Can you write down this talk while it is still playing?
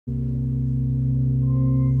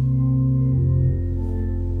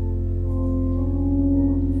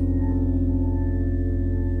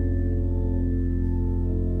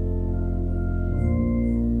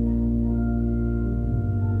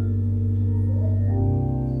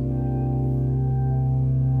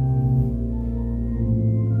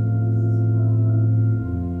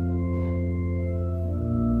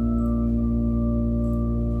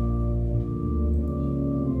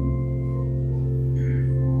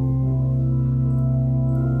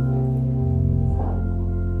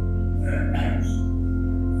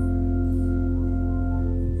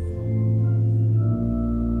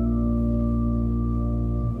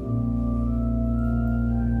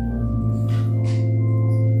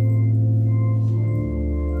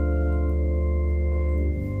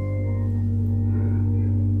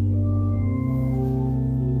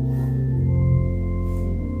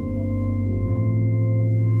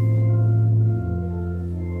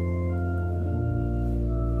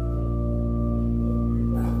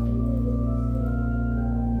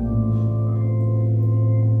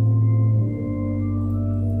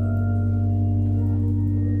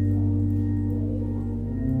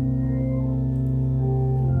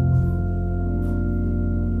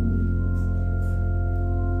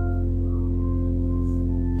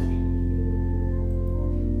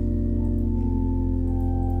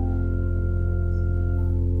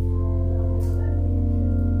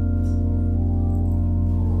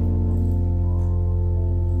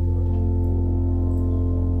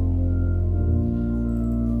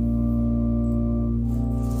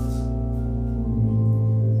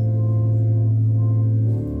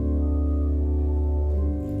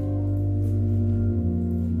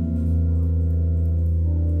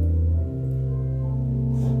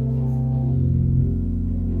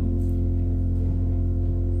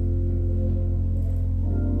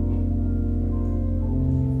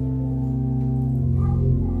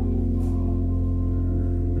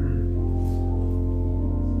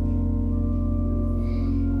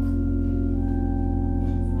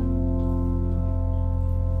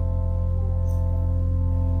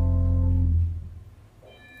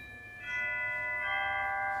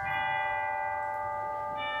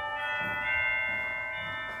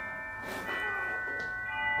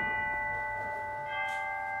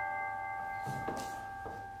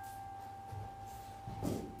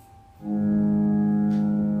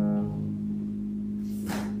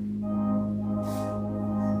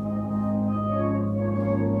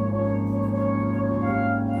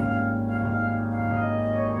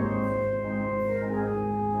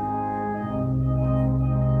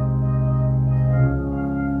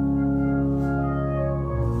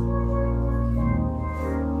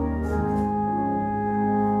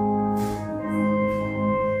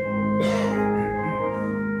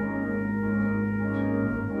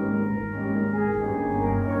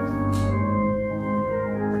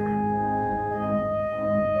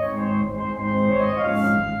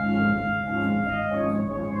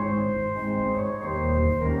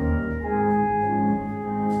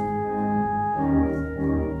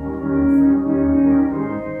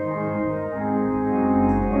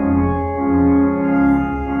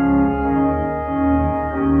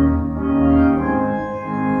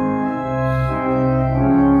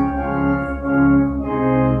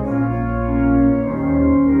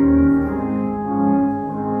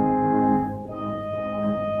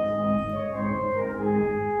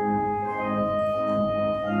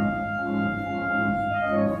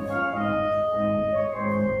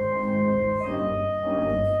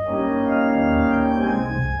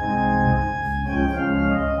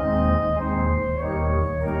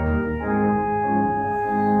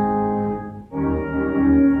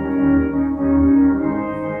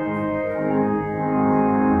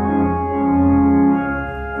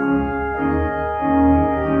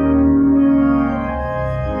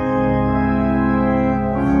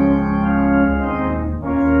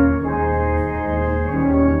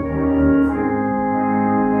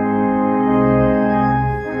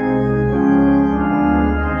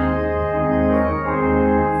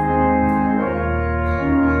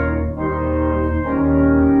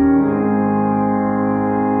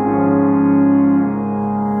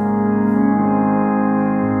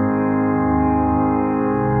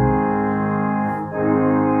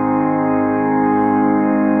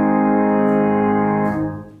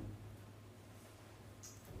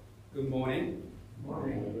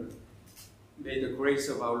grace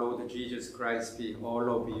of our Lord Jesus Christ be all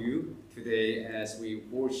of you today as we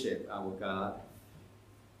worship our God.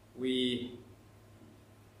 We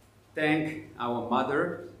thank our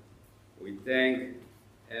mother.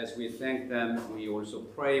 As we thank them, we also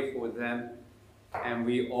pray for them and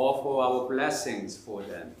we offer our blessings for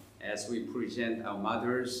them as we present our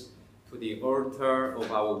mothers to the altar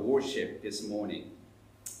of our worship this morning.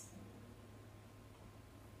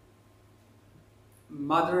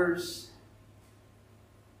 Mothers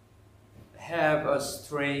have a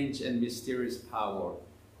strange and mysterious power.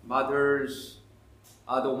 Mothers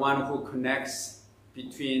are the one who connects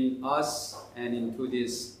between us and into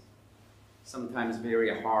this sometimes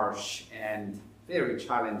very harsh and very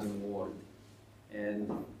challenging world.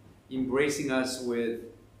 And embracing us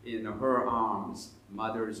in her arms,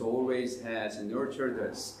 mothers always has nurtured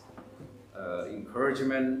us,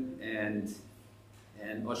 encouragement and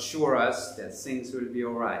assure us that things will be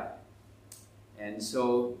all right. And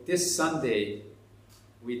so this Sunday,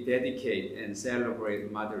 we dedicate and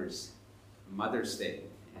celebrate Mother's Day.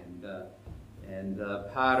 And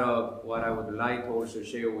part of what I would like to also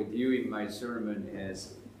share with you in my sermon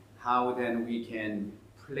is how then we can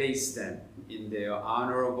place them in their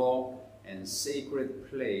honorable and sacred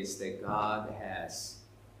place that God has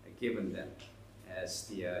given them as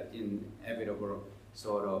the inevitable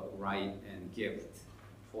sort of right and gift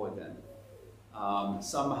for them.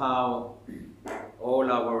 Somehow, all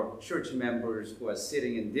our church members who are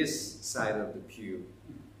sitting in this side of the pew,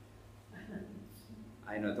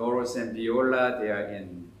 I know Doris and Viola, they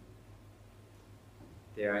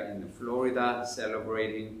are in Florida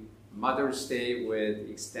celebrating Mother's Day with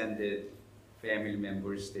extended family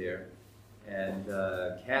members there. And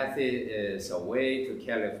Kathy is away to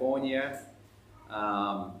California.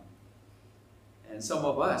 And some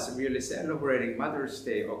of us are really celebrating Mother's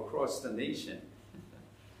Day across the nation.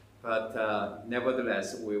 But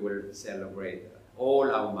nevertheless, we will celebrate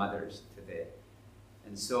all our mothers today.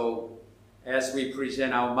 And so, as we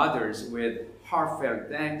present our mothers with heartfelt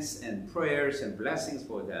thanks and prayers and blessings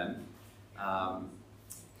for them,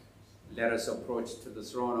 let us approach to the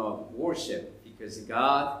throne of worship, because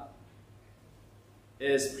God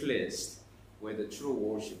is pleased with a true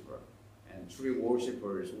worshiper, and true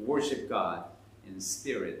worshipers worship God in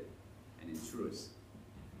spirit and in truth.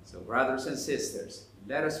 So brothers and sisters,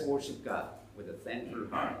 let us worship God with a thankful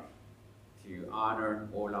heart to honor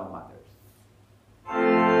all our mothers.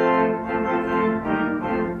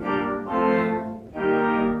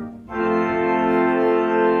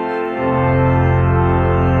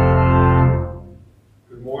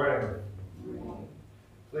 Good morning.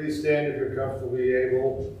 Please stand if you're comfortably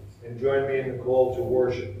able and join me in the call to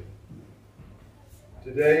worship.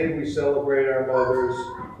 Today we celebrate our mothers,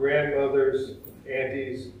 grandmothers,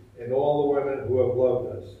 aunties, and all the women who have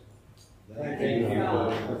loved us. Thank you,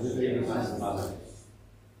 God, for giving us mothers.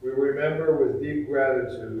 We remember with deep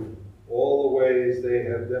gratitude all the ways they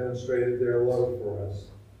have demonstrated their love for us.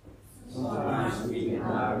 Sometimes we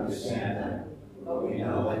cannot understand them, but we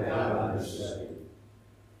know that God understood.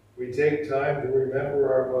 We take time to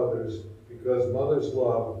remember our mothers because mother's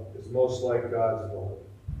love is most like God's love.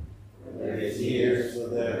 For their tears, for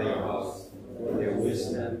their love, for their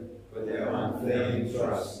wisdom, for their unfailing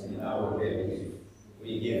trust in our ability,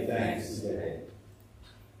 we give thanks today.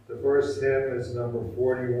 The first hymn is number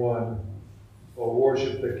 41, O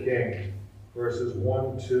Worship the King, verses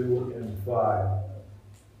 1, 2, and 5.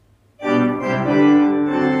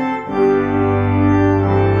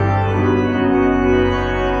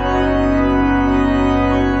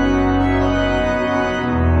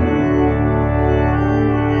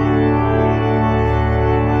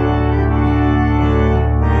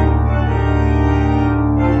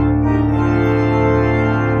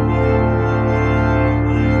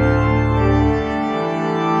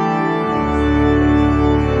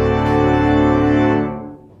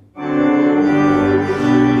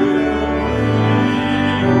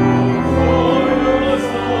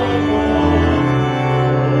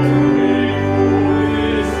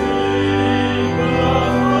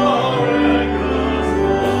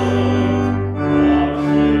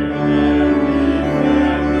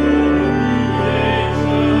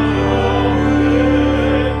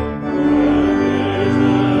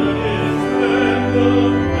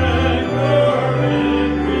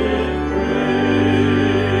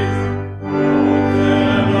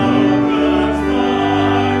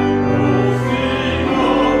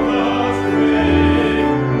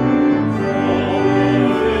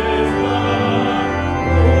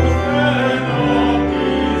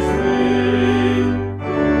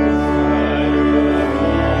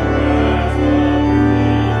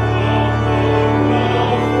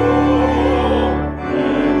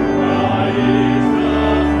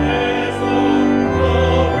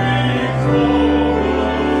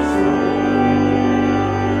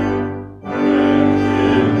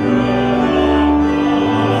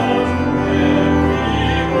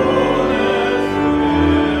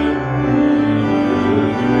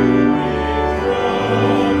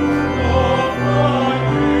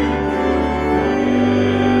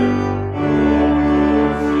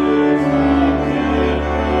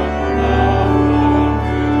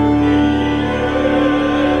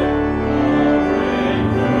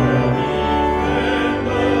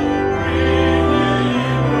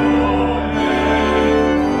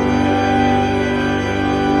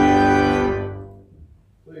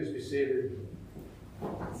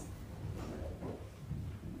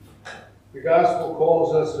 The gospel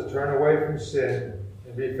calls us to turn away from sin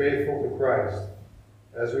and be faithful to Christ.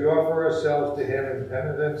 As we offer ourselves to him in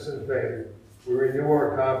penitence and faith, we renew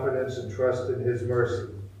our confidence and trust in his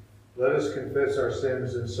mercy. Let us confess our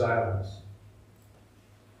sins in silence.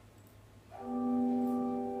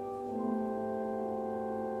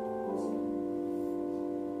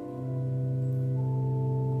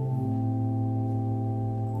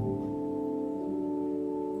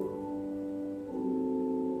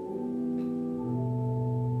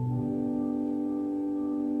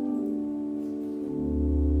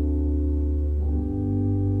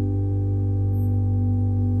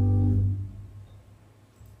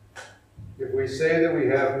 If we say that we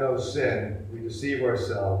have no sin, we deceive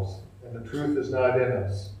ourselves, and the truth is not in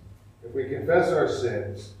us. If we confess our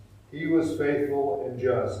sins, he who is faithful and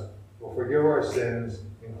just will forgive our sins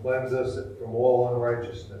and cleanse us from all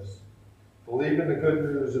unrighteousness. Believe in the good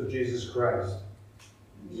news of Jesus Christ.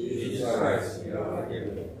 Jesus Christ, you are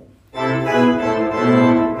forgiven.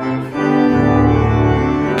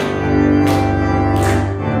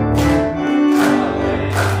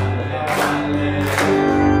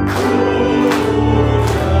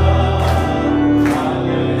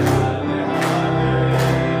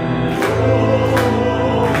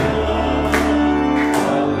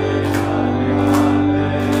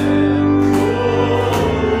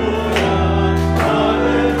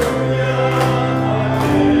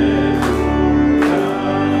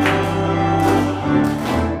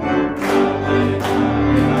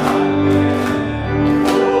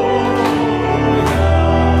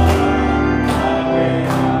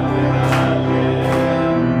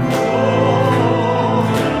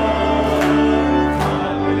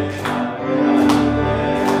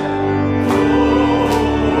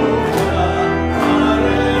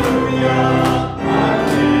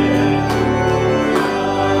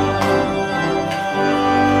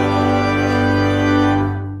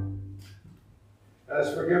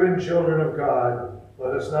 Children of God,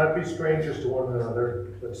 let us not be strangers to one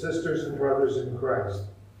another, but sisters and brothers in Christ.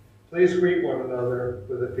 Please greet one another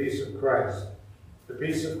with the peace of Christ. The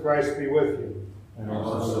peace of Christ be with you. And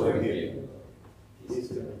also with you.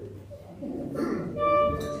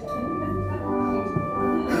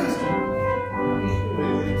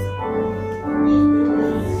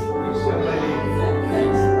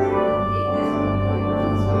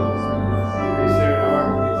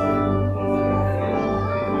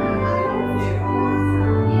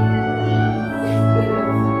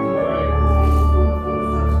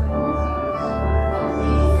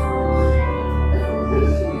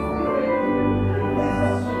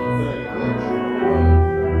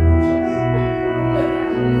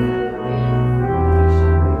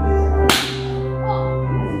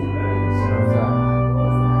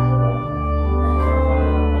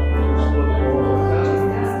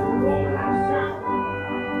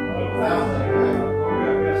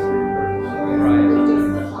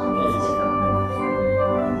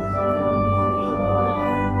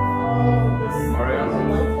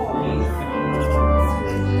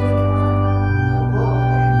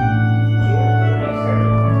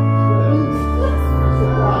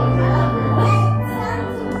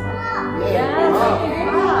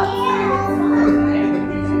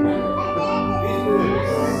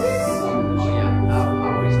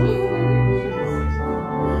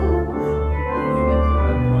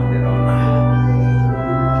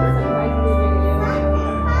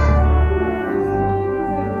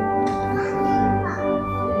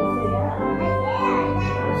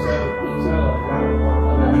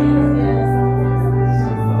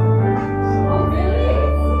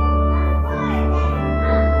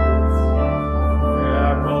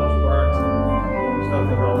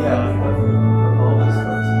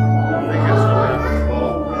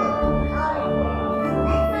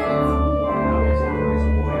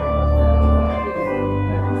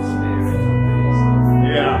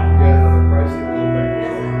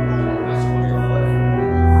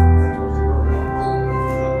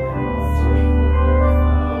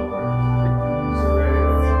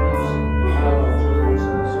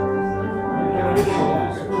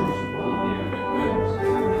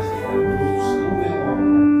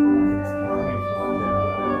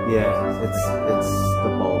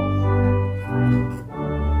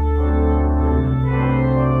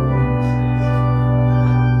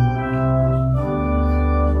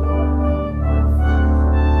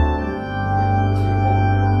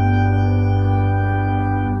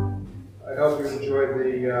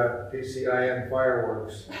 PCIN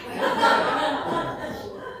fireworks.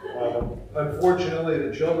 Unfortunately,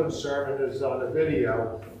 the children's sermon is on a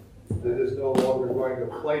video that is no longer going to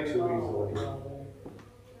play too easily.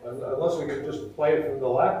 Unless us we could just play it from the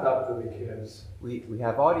laptop to the kids. We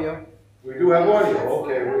have audio. We do have audio.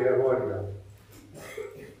 Okay, we have audio.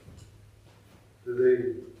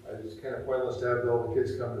 It's kind of pointless to have all the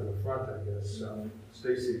kids come to the front, I guess. So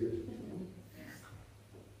stay seated.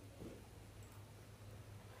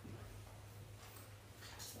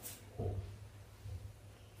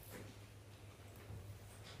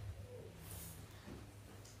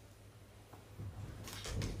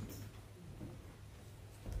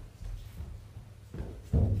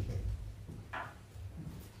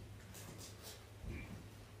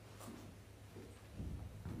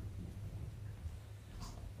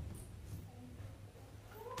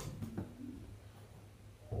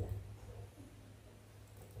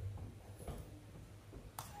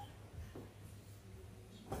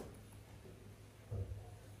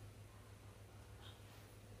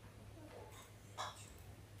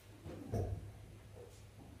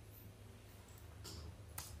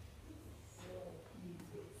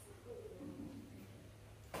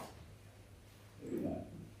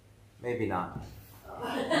 Maybe not.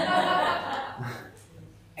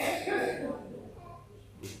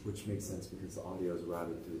 Which makes sense because the audio is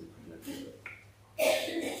routed through the connector.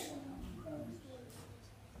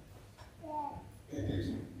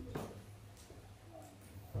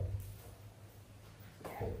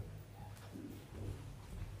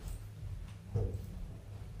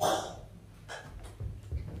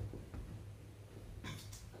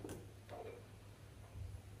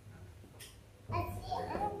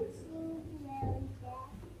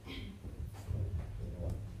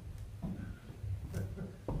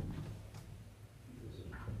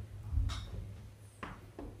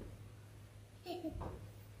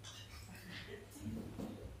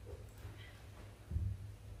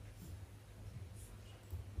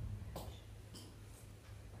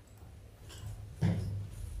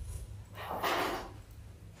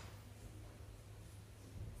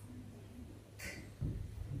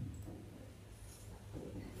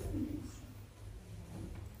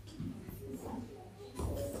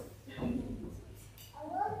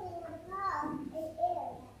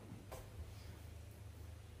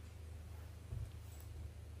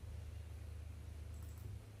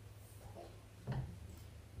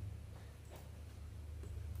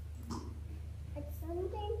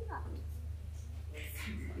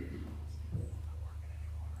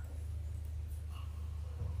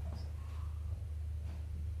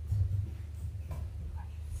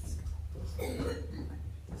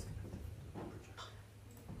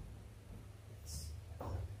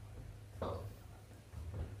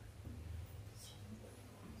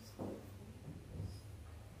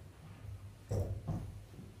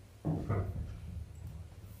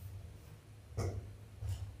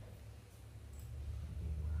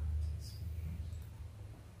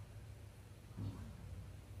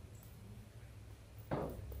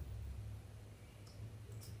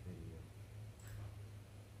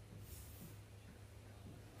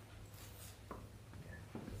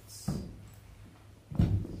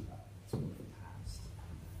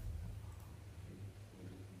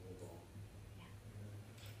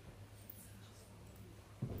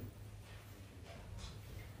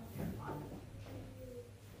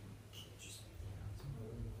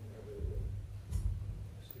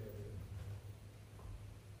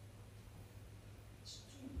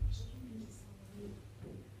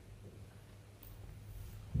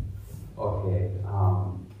 Okay,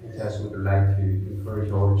 I just would like to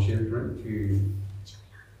encourage all children to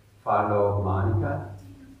follow Monica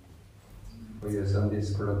for your Sunday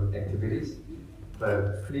school activities.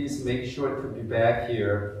 But please make sure to be back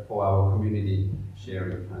here for our community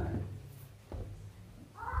sharing time.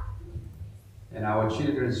 And our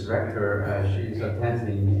children's rector, she is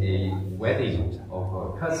attending a wedding of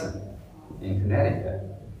her cousin in Connecticut.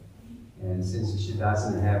 And since she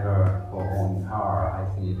doesn't have her own car,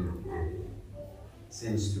 I think it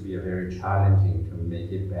seems to be very challenging to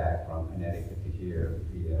make it back from Connecticut to here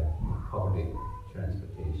via public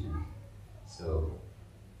transportation. So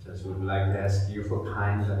just would like to ask you for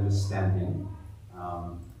kind understanding.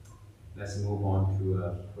 Let's move on to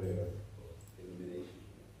a prayer for illumination.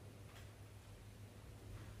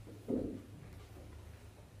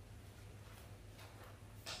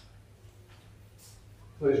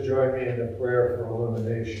 Please join me in a prayer for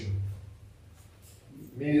illumination.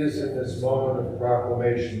 Meet us in this moment of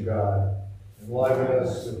proclamation, God. Enliven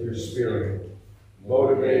us with your Spirit.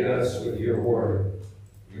 Motivate us with your word.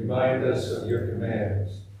 Remind us of your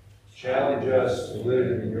commands. Challenge us to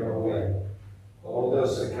live in your way. Hold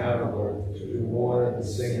us accountable to do more than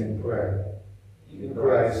sing and pray. In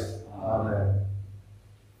Christ, amen.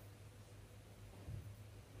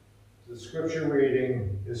 The scripture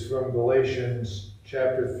reading is from Galatians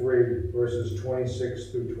chapter 3, verses 26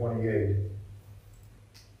 through 28.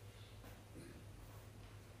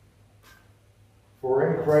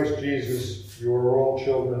 For in Christ Jesus you are all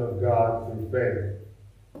children of God through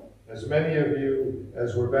faith. As many of you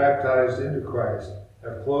as were baptized into Christ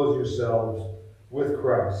have clothed yourselves with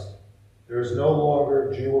Christ. There is no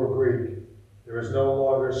longer Jew or Greek. There is no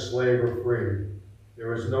longer slave or free.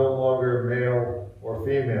 There is no longer male or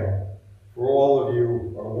female. For all of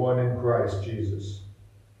you are one in Christ Jesus.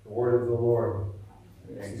 The word of the Lord.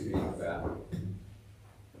 Thanks be to God.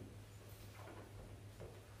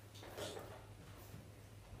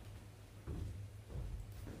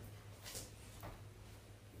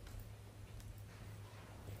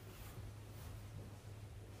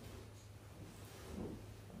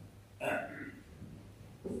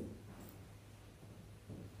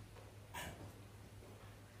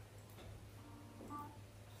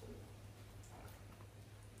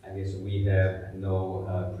 I guess we have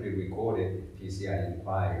no pre-recorded PCIN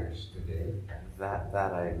choirs today. That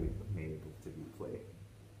I may be able to play.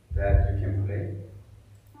 That you can play?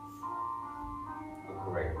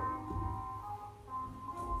 Oh, great.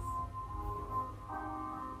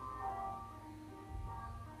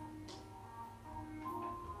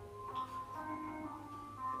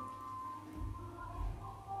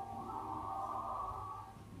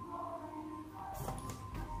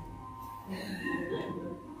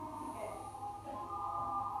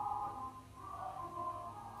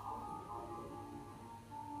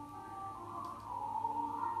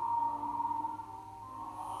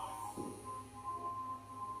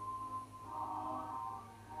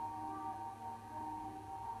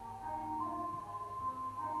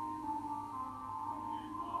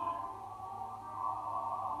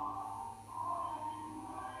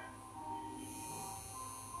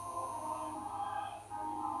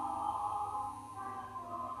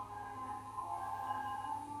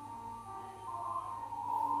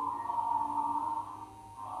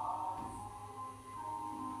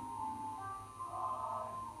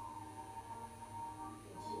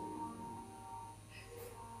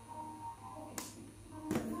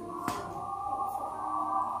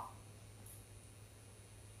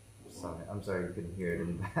 I'm sorry you couldn't hear it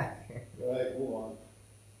in the back. All right, move on.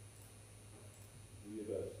 Do your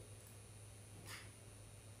best.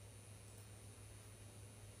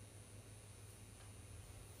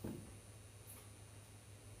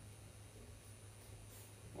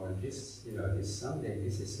 Well, this Sunday,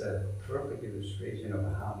 this is a perfect illustration of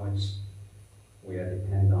how much we are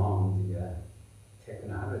dependent on the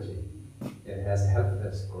technology. It has helped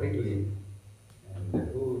us greatly, and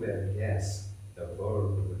who would have guessed the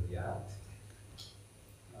world would be out.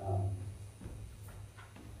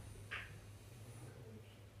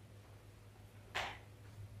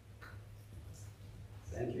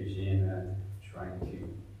 Thank you, Jean, trying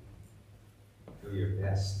to do your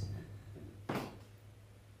best.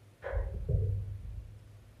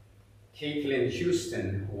 Caitlin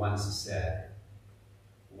Houston once said,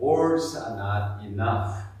 "Words are not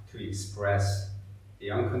enough to express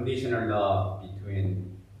the unconditional love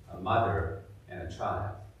between a mother and a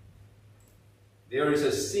child. There is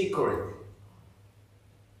a secret,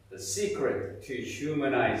 the secret to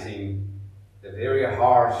humanizing the very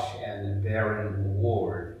harsh and barren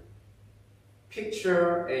world.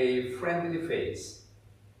 Picture a friendly face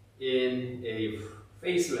in a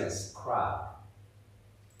faceless crowd,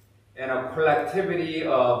 and a collectivity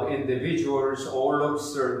of individuals all of a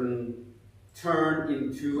sudden turn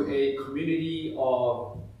into a community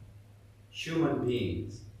of human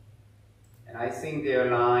beings. And I think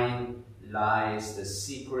therein lies the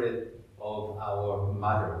secret of our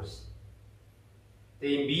mothers.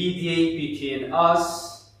 They mediate between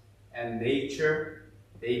us and nature.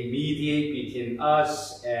 They mediate between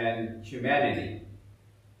us and humanity.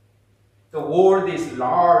 The world is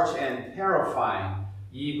large and terrifying,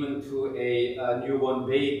 even to a newborn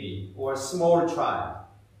baby or a small child.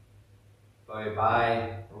 But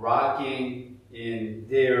by rocking in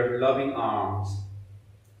their loving arms,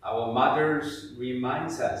 our mothers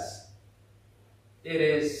reminds us, it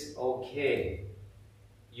is okay.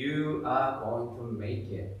 You are going to make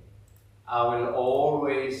it. I will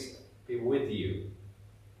always be with you.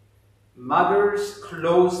 Mothers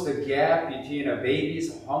close the gap between a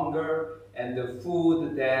baby's hunger and the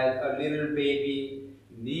food that a little baby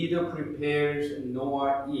neither prepares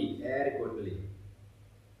nor eats adequately.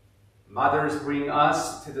 Mothers bring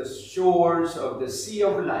us to the shores of the sea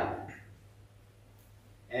of life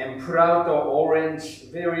and put out the orange,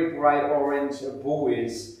 very bright orange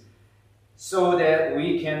buoys so that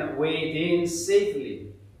we can wade in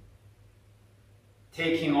safely.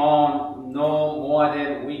 taking on no more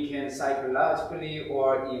than we can psychologically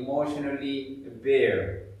or emotionally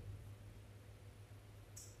bear.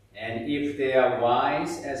 And if they are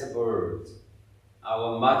wise as birds,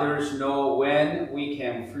 our mothers know when we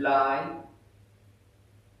can fly,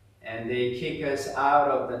 and they kick us out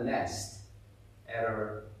of the nest at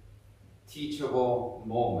a teachable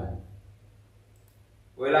moment.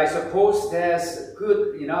 Well, I suppose there's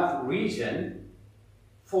good enough reason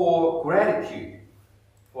for gratitude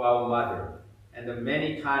for our mother and the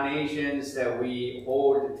many carnations that we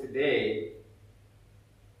hold today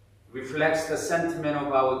reflects the sentiment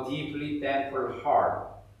of our deeply thankful heart.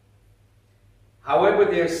 However,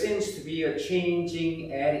 there seems to be a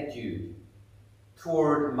changing attitude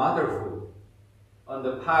toward motherhood on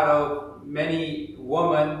the part of many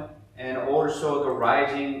women and also the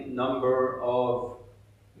rising number of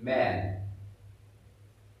men.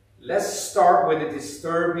 Let's start with the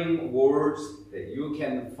disturbing words that you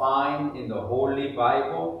can find in the Holy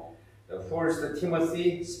Bible, the 1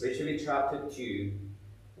 Timothy, especially chapter 2,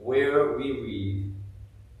 where we read,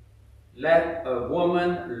 "Let a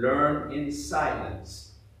woman learn in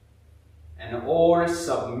silence and all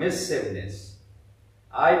submissiveness.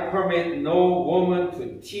 I permit no woman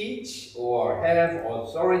to teach or have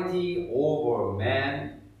authority over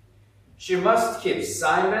man. She must keep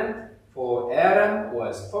silent, for Adam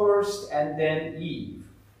was first and then Eve.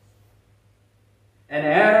 And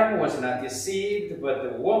Adam was not deceived, but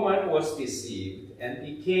the woman was deceived and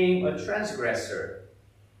became a transgressor.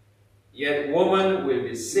 Yet woman will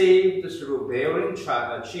be saved through bearing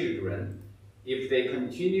children if they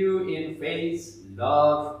continue in faith,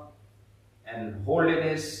 love, and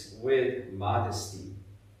holiness with modesty."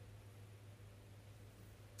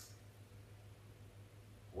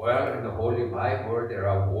 Well, in the Holy Bible, there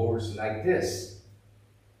are words like this.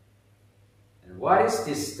 And what is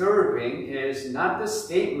disturbing is not the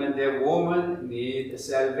statement that women need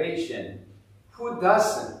salvation. Who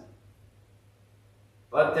doesn't?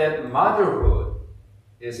 But that motherhood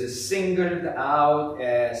is singled out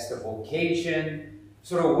as the vocation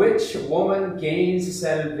through which woman gains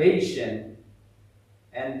salvation,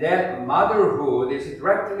 and that motherhood is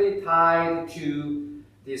directly tied to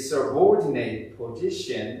the subordinate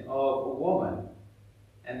position of a woman.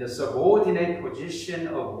 And the subordinate position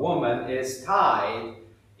of woman is tied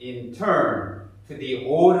in turn to the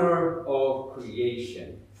order of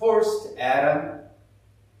creation. First Adam,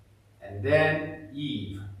 and then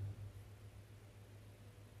Eve.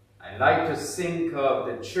 I like to think of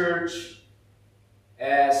the church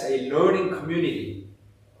as a learning community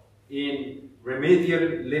in remedial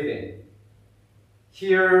living.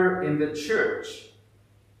 Here in the church,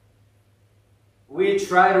 we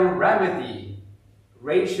try to remedy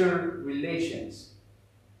racial relations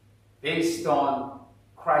based on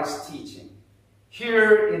Christ's teaching.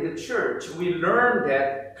 Here in the church, we learn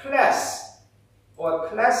that class or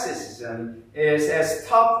classism is as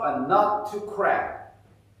tough a nut to crack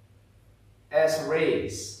as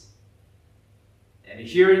race. And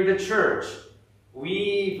here in the church,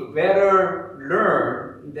 we better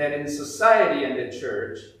learn that in society and the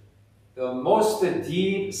church, the most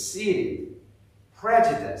deep-seated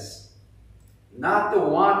prejudice, not the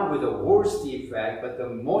one with the worst effect, but the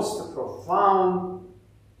most profound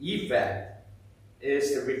effect,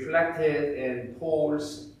 is reflected in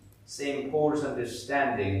St. Paul's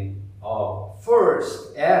understanding of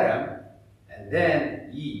first Adam and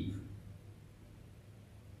then Eve.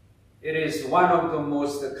 It is one of the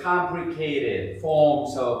most complicated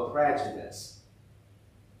forms of prejudice.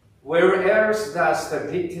 Where else does the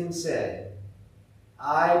victim say,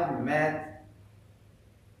 "I've met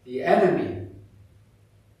the enemy,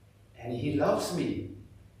 and he loves me"?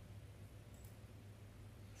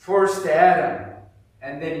 First Adam,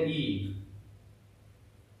 and then Eve.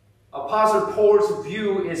 Apostle Paul's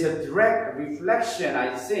view is a direct reflection,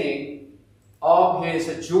 I think, of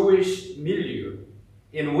his Jewish milieu,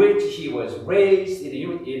 in which he was raised,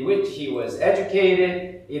 in which he was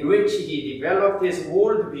educated, in which he developed his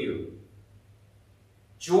worldview.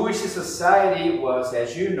 Jewish society was,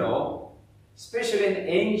 as you know, especially in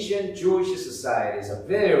ancient Jewish societies, are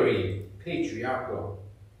very patriarchal.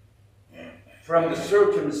 From the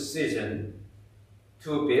circumcision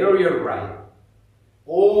to burial rite,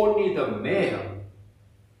 only the male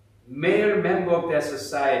member of that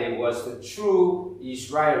society was the true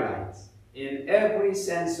Israelite in every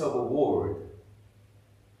sense of the word.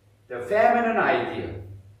 The feminine ideal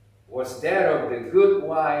was that of the good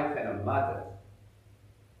wife and a mother.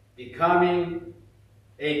 Becoming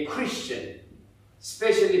a Christian,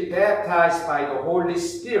 especially baptized by the Holy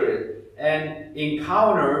Spirit, and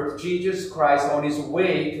encountered Jesus Christ on his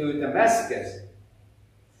way to Damascus,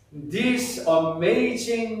 this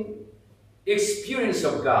amazing experience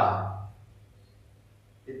of God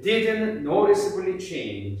didn't noticeably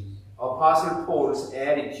change Apostle Paul's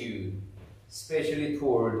attitude, especially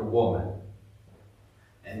toward the woman.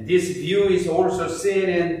 And this view is also seen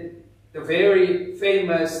in the very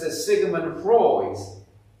famous Sigmund Freud's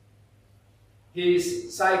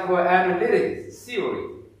his psychoanalytic theory,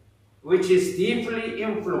 which is deeply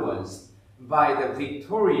influenced by the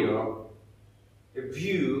Victorian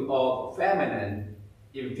view of feminine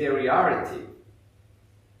inferiority.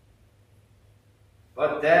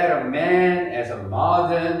 But that a man, as a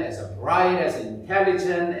modern, as a bright, as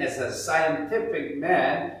intelligent, as a scientific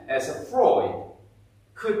man, as a Freud,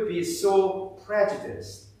 could be so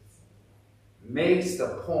prejudiced makes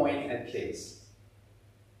the point a case.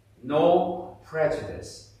 No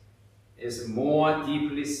prejudice is more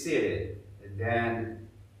deeply seated than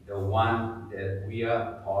the one that we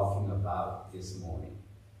are talking about this morning.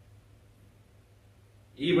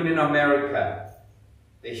 Even in America,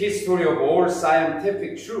 the history of all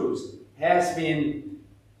scientific truths has been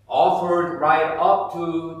offered right up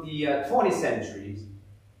to the 20th century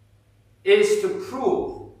is to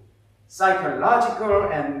prove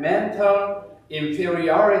psychological and mental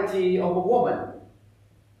inferiority of a woman.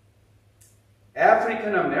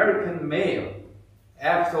 African American male,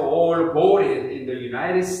 after all, voted in the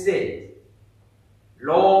United States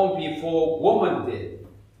long before woman did,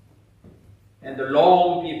 and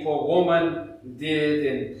long before woman did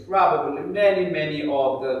in probably many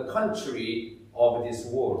of the country of this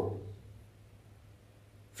world.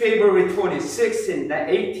 February 26, in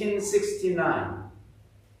 1869,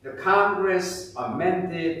 the Congress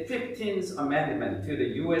amended 15th Amendment to the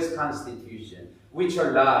U.S. Constitution, which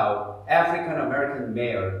allowed African American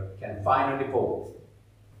male can finally vote.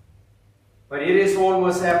 But it is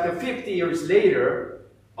almost after 50 years later,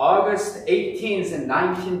 August 18th,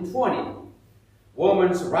 1920,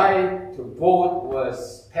 woman's right to vote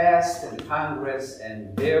was passed in Congress,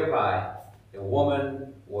 and thereby the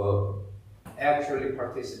woman will actually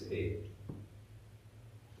participate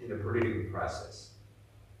in the political process.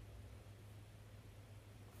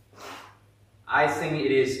 I think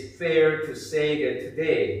it is fair to say that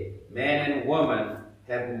today, men and women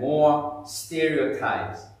have more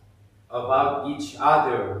stereotypes about each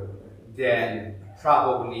other than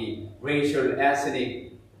probably racial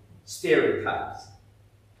ethnic stereotypes.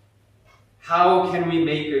 How can we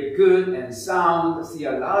make a good and sound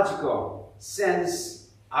theological sense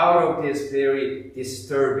out of this very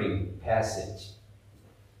disturbing passage?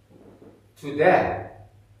 To that,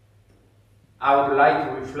 I would like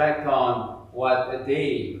to reflect on what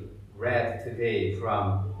Dave read today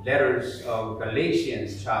from Letters of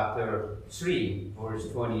Galatians chapter 3,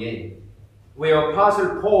 verse 28, where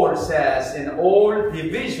Apostle Paul says, in all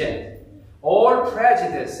division, all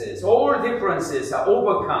prejudices, all differences are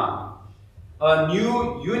overcome, a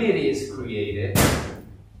new unity is created,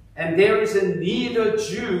 and there is neither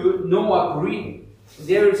Jew nor Greek,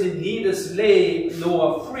 there is neither slave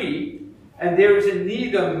nor free, and there is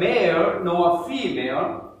neither male nor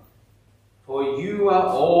female, for you are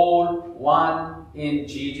all one in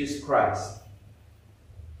Jesus Christ.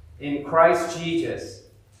 In Christ Jesus,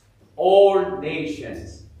 all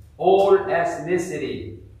nations, all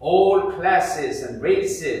ethnicity, all classes and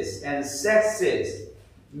races and sexes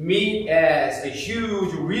meet as a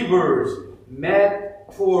huge rivers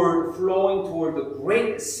met flowing toward the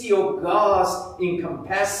great sea of God's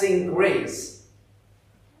encompassing grace.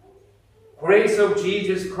 Grace of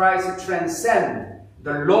Jesus Christ transcends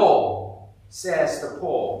the law, says the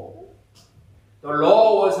Paul. The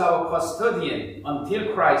law was our custodian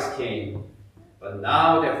until Christ came, but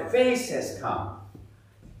now that faith has come,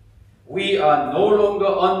 we are no longer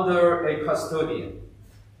under a custodian.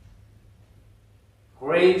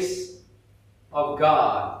 Grace of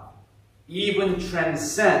God even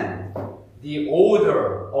transcends the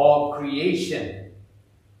order of creation.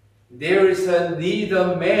 There is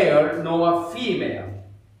neither male nor female.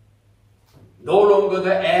 No longer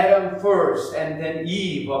the Adam first and then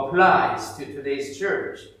Eve applies to today's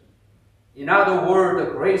church. In other words,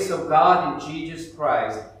 the grace of God in Jesus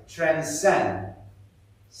Christ transcends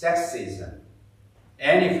sexism,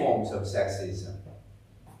 any forms of sexism.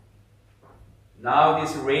 Now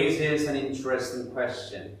this raises an interesting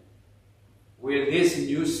question. Will this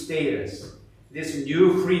new status, this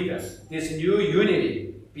new freedom, this new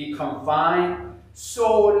unity be confined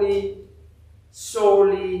solely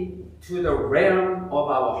to the realm of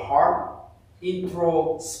our heart,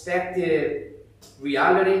 introspective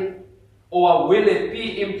reality, or will it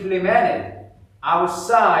be implemented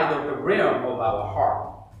outside of the realm of our heart,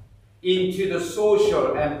 into the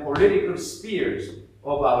social and political spheres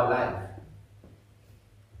of our life?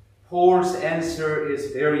 Paul's answer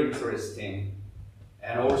is very interesting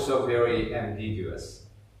and also very ambiguous.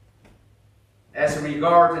 As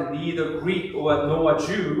regards neither Greek nor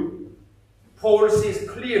Jew, Paul sees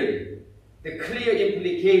clearly the clear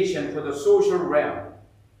implication for the social realm.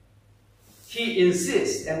 He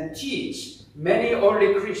insists and teaches many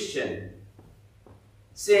early Christians,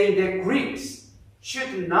 saying that Greeks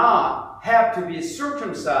should not have to be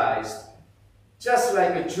circumcised just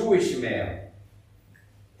like a Jewish male.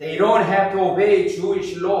 They don't have to obey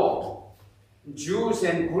Jewish law. Jews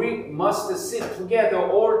and Greeks must sit together,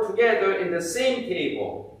 all together in the same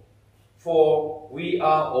table, for we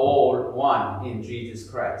are all one in Jesus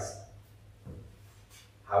Christ.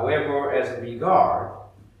 However, as regard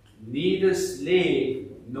neither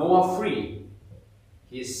slave nor free,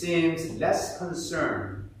 he seems less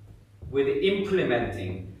concerned with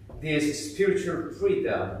implementing this spiritual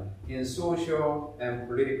freedom in social and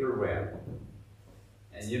political realm.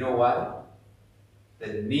 And you know what?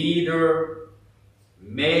 That neither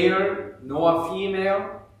male nor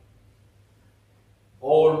female,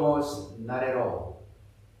 almost not at all.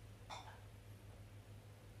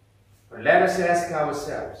 But let us ask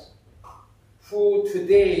ourselves, who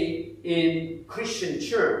today in Christian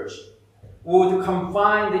church would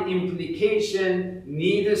confine the implication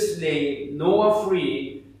neither slave nor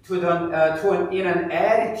free to an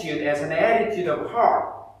attitude of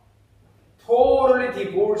heart, totally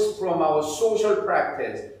divorced from our social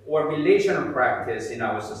practice or relational practice in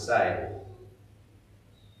our society?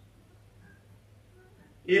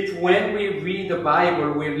 If when we read the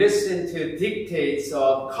Bible, we listen to dictates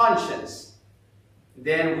of conscience,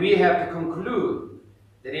 then we have to conclude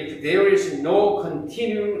that if there is no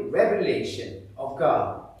continuing revelation of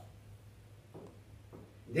God,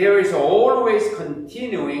 there is always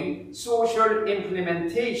continuing social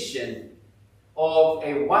implementation of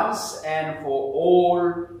a once and for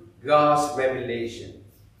all God's revelation.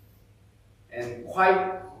 And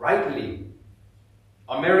quite rightly,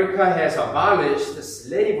 America has abolished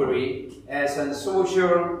slavery as a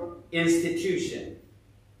social institution.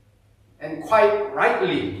 And quite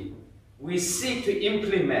rightly, we seek to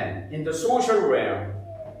implement in the social realm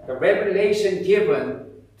the revelation given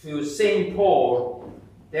to St. Paul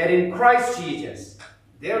that in Christ Jesus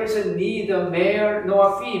there is neither male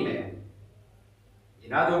nor female.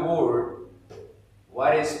 In other words,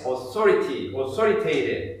 what is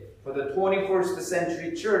authoritative for the 21st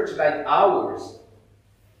century church like ours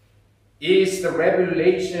is the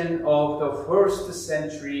revelation of the first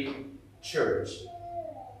century church,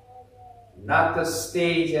 not the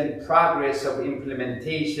stage and progress of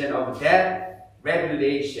implementation of that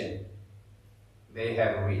revelation may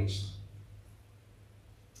have reached.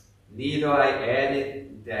 Neither I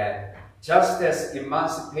added that just as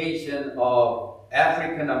emancipation of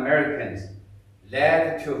African Americans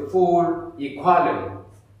led to full equality,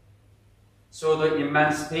 so the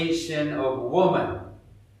emancipation of women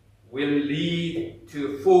will lead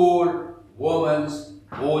to full women's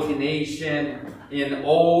ordination in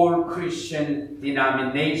all Christian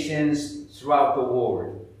denominations throughout the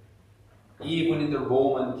world, even in the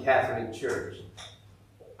Roman Catholic Church.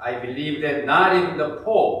 I believe that not even the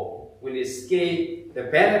Pope will escape the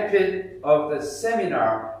benefit of the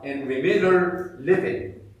seminar in remedial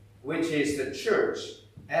living, which is the church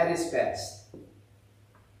at its best.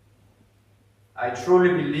 I truly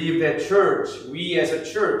believe that church, we as a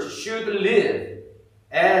church, should live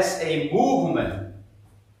as a movement,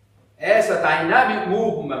 as a dynamic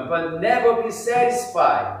movement, but never be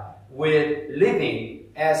satisfied with living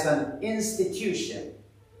as an institution.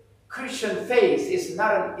 Christian faith is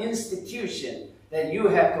not an institution that you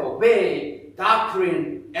have to obey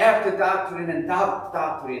doctrine after doctrine and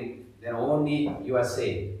doctrine, then only you are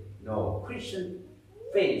saved. No, Christian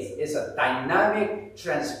faith is a dynamic,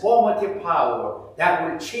 transformative power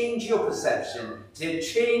that will change your perception,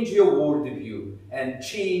 change your worldview, and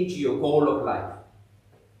change your goal of life.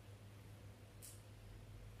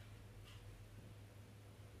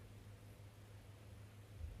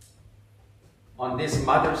 On this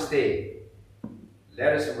Mother's Day,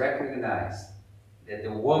 let us recognize that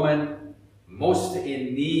the woman most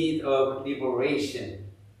in need of liberation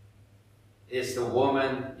is the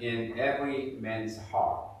woman in every man's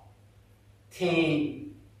heart,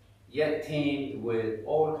 tamed, yet tamed with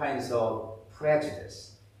all kinds of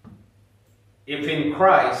prejudice. If in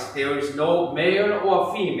Christ there is no male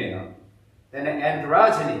or female, then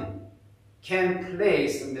androgyny can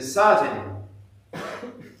place misogyny.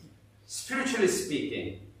 Spiritually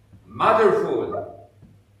speaking, motherhood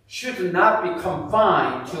should not be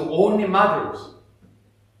confined to only mothers.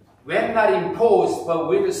 When not imposed, but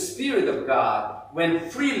with the Spirit of God, when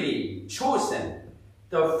freely chosen,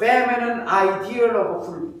 the feminine ideal of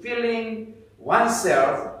fulfilling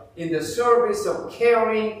oneself in the service of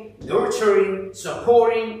caring, nurturing,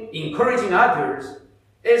 supporting, encouraging others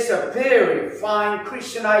is a very fine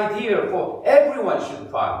Christian ideal for everyone should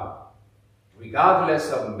follow,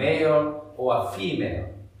 regardless of male or female.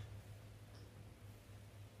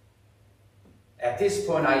 At this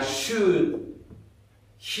point, I should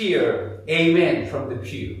hear amen from the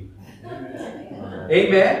pew.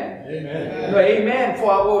 Amen? Amen. No, amen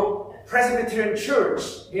for our Presbyterian church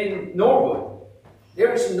in Norwood.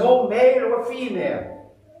 There is no male or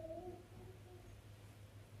female.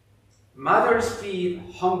 Mothers feed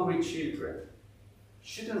hungry children.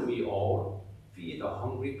 Shouldn't we all feed the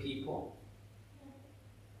hungry people?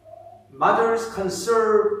 Mothers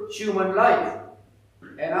conserve human life.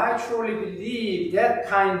 And I truly believe that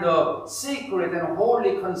kind of sacred and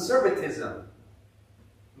holy conservatism.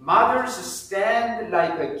 Mothers stand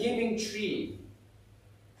like a giving tree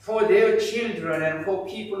for their children and for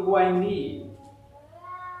people who are in need.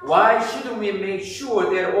 Why shouldn't we make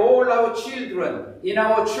sure that all our children in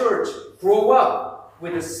our church grow up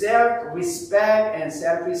with self-respect and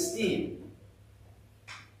self-esteem?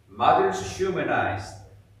 Mothers humanized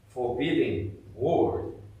forbidding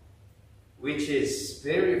word, which is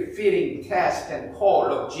very fitting task and call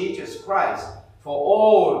of Jesus Christ for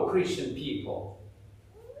all Christian people.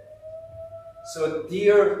 So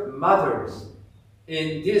dear mothers,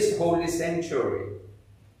 in this holy sanctuary,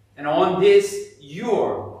 and on this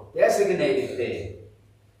your designated day,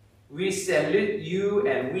 we salute you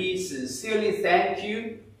and we sincerely thank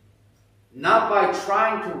you, not by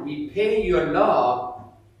trying to repay your love,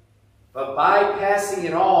 but by passing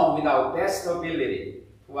it on with our best ability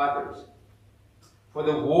to others. For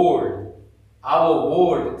the world, our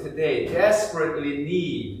world today desperately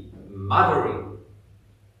needs mothering.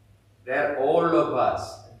 Let all of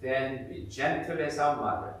us then be gentle as our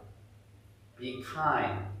mother, be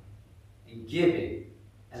kind and giving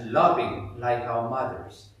and loving like our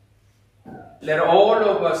mothers. Let all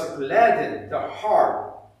of us gladden the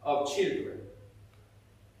heart of children.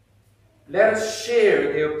 Let us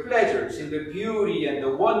share their pleasures in the beauty and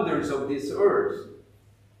the wonders of this earth.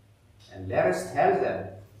 And let us tell them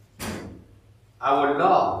our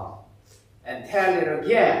love, and tell it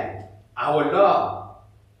again, our love,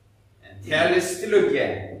 and tell it still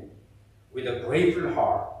again with a grateful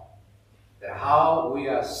heart that how we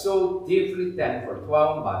are so deeply thankful to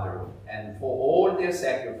our mother and for all their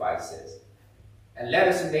sacrifices. And let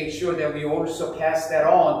us make sure that we also pass that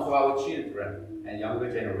on to our children and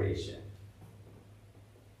younger generation.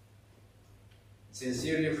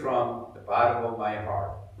 Sincerely from the bottom of my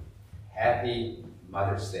heart, Happy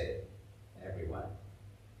Mother's Day, everyone.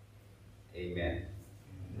 Amen.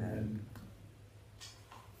 Amen.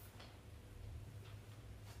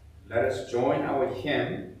 Let us join our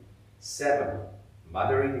hymn 7,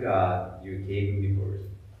 Mothering God, You Gave Me Birth.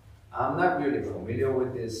 I'm not really familiar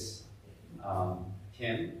with this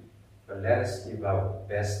hymn, but let us give our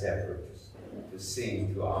best effort to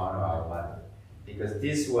sing to honor our mother. Because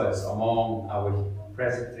this was among our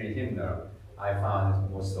Presbyterian hymnal, I found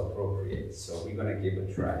it most appropriate. So we're going to give it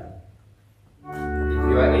a try. If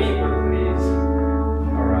you are able, please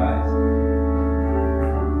arise.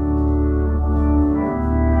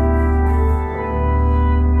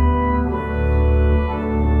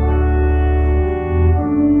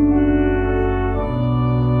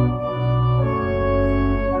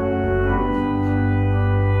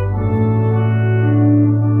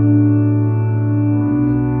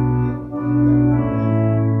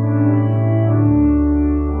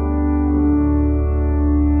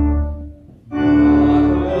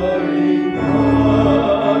 Mothering God.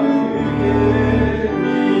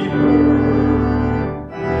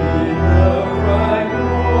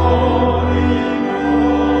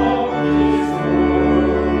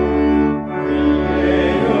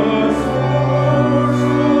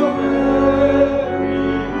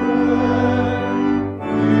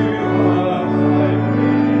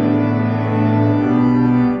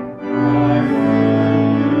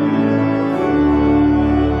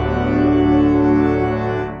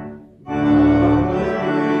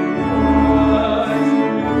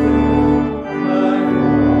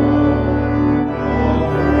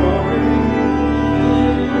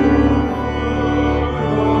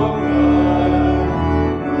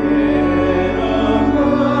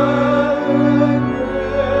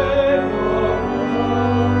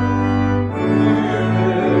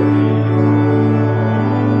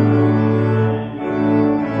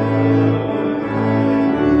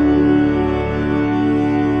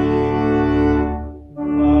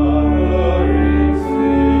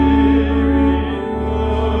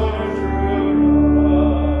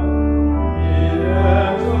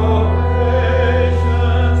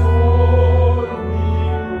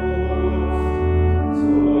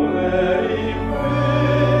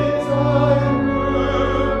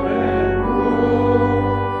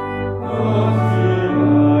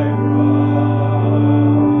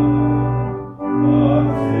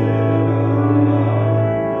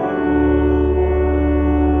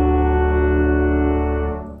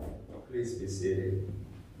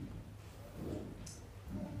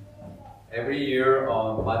 Every year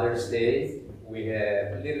on Mother's Day, we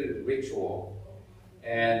have a little ritual.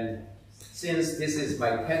 And since this is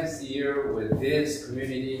my 10th year with this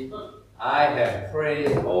community, I have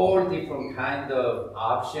prayed all different kind of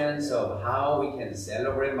options of how we can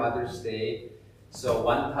celebrate Mother's Day. So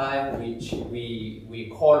one time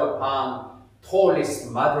we call upon tallest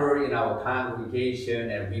mother in our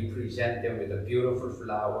congregation and we present them with a beautiful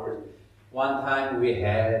flowers. One time we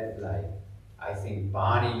had, like, I think,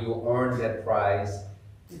 Bonnie, you earned that prize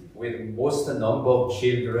with most number of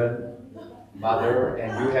children, mother,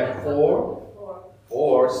 and you have four,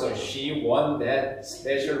 so she won that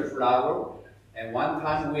special flower. And one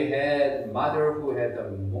time we had mother who had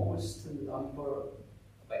the most number,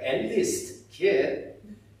 eldest kid.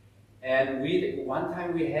 And one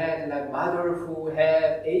time we had like mother who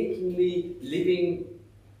had achingly living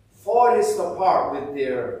forest apart with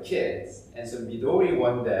their kids. And so Midori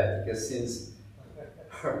won that because since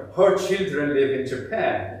her children live in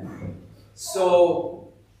Japan.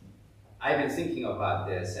 So I've been thinking about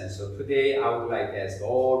this, and so today I would like to ask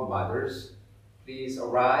all mothers, please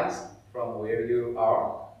arise from where you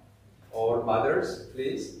are. All mothers,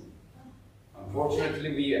 please.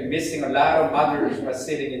 Unfortunately, we are missing a lot of mothers who are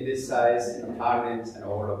sitting in this size in the parliament and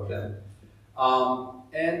all of them.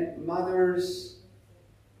 And mothers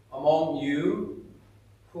among you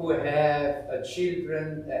who have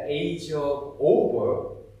children at the age of over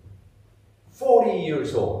 40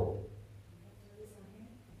 years old.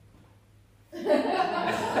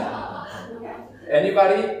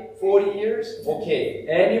 Anybody? 40 years? Okay.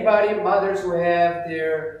 Anybody, mothers who have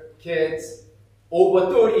their kids over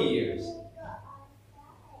 30 years?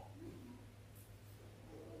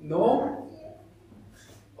 No?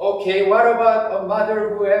 Okay, what about a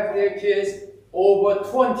mother who have their kids over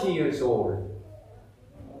 20 years old?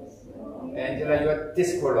 Angela, you are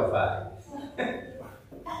disqualified.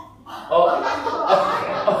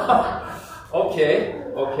 Okay.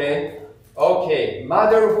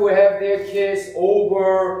 Mother who have their kids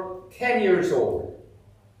over 10 years old.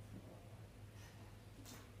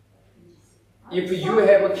 If you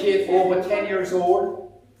have a kid over 10 years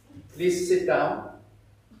old, please sit down.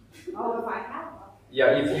 Oh, if I have one.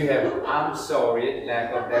 Yeah, if you have, I'm sorry,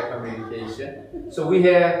 lack of that communication. So we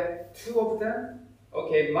have two of them.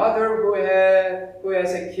 Okay, mother who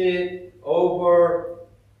has a kid over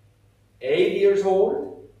 8 years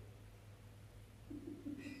old.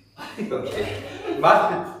 Okay,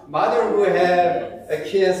 mother who have a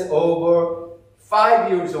kid over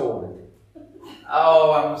 5 years old.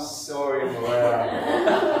 Oh, I'm sorry, Moira.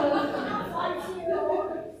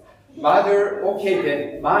 Mother, okay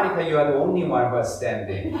then, Monica, you are the only one who is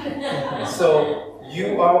standing. So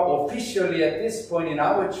you are officially at this point in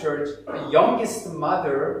our church the youngest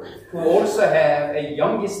mother who also have a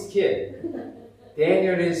youngest kid.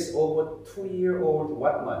 Daniel is over 2-year-old.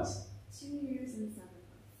 What months? 2 years and 7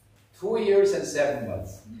 months. 2 years and 7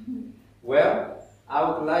 months. Well, I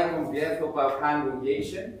would like on behalf of our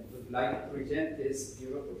congregation, would like to present these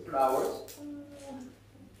beautiful flowers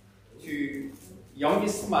to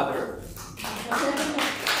youngest mother.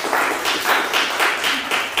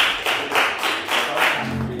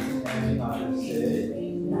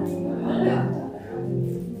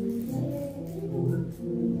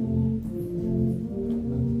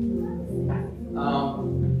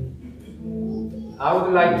 I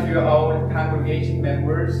would like to our congregation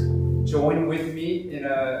members join with me in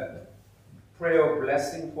a prayer of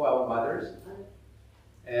blessing for our mothers.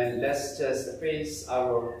 And let's just face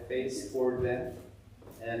our face toward them.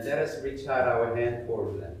 And let us reach out our hand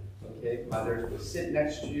toward them. Okay, mothers will sit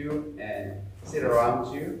next to you and sit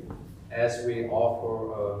around you as we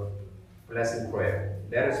offer a blessing prayer.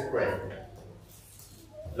 Let us pray.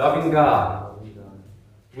 Loving God,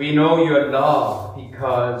 we know your love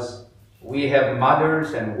because we have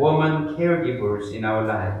mothers and women caregivers in our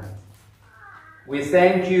life. We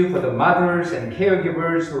thank you for the mothers and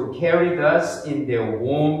caregivers who carried us in their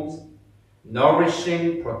wombs,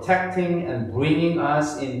 nourishing, protecting, and bringing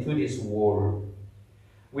us into this world.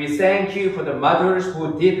 We thank you for the mothers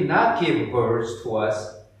who did not give birth to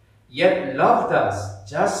us, yet loved us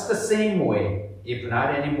just the same way, if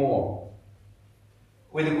not anymore.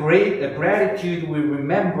 With great gratitude, we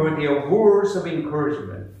remember their words of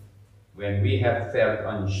encouragement when we have felt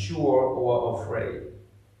unsure or afraid.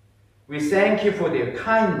 We thank you for their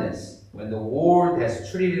kindness when the world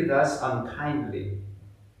has treated us unkindly.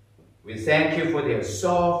 We thank you for their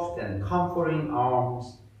soft and comforting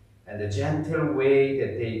arms and the gentle way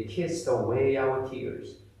that they kissed away our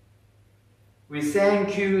tears. We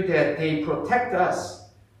thank you that they protect us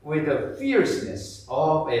with the fierceness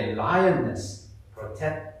of a lioness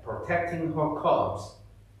protecting her cubs.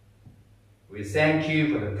 We thank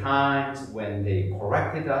you for the times when they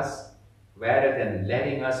corrected us rather than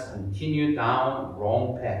letting us continue down the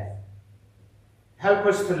wrong path. Help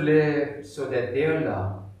us to live so that their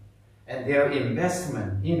love and their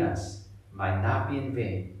investment in us might not be in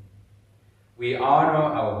vain. We honor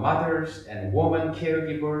our mothers and woman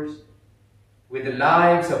caregivers with the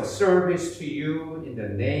lives of service to you in the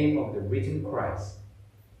name of the risen Christ.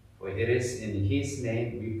 For it is in his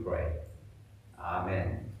name we pray.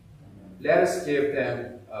 Amen. Let us give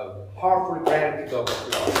them a heartfelt gratitude of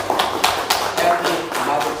applause. Happy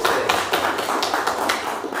Mother's Day.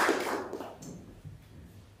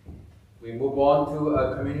 We move on to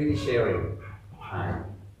a community sharing time.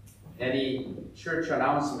 Any church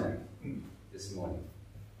announcement this morning?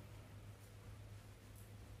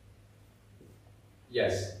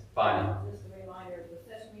 Yes, Bonnie. Just a reminder of the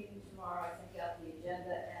session meeting tomorrow. I sent out the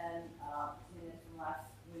agenda and minutes from last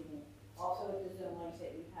meeting. Also, the Zoom link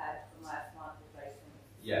that you had from last month, which I sent.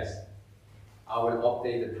 Yes. I will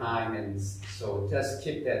update the time, and so just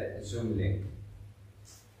keep that Zoom link.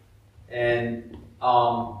 And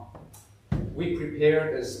we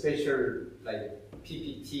prepared a special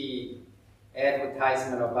PPT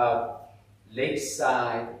advertisement about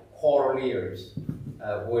Lakeside Coraliers,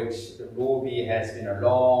 which Ruby has been a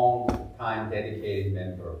long time dedicated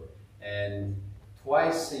member. And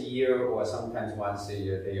twice a year, or sometimes once a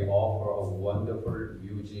year, they offer a wonderful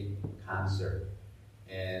music concert.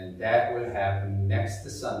 And that will happen next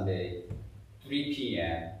Sunday, 3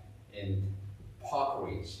 p.m. in Park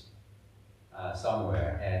Ridge,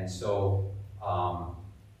 somewhere. And so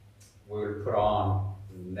we'll put on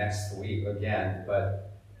next week again,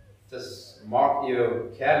 but just mark your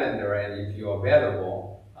calendar, and if you're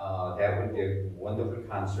available, that will be a wonderful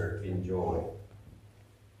concert to enjoy.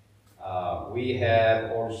 We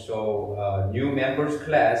have also a new members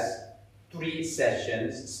class, 3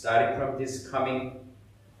 sessions, starting from this coming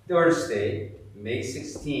Thursday, May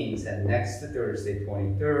 16th, and next Thursday,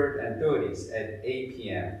 23rd and 30th at 8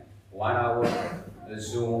 p.m., 1 hour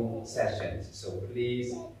Zoom sessions. So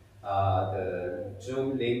please, the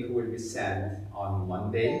Zoom link will be sent on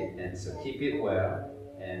Monday, and so keep it well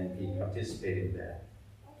and be participating there.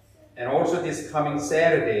 And also this coming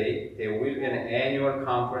Saturday, there will be an annual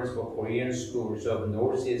conference for Korean schools of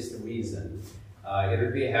Northeast region. It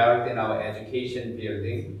will be held in our education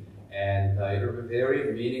building, and it will be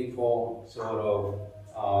very meaningful sort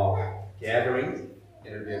of gathering.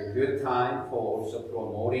 It will be a good time for also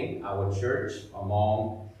promoting our church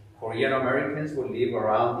among Korean Americans who live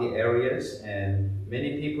around the areas, and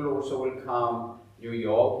many people also will come New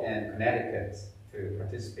York and Connecticut to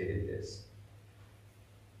participate in this.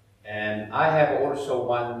 And I have also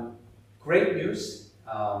one great news.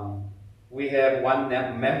 We have one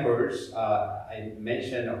members, I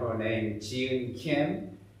mentioned her name, Jiun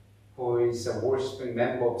Kim, who is a worshiping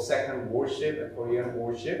member of Second Worship and Korean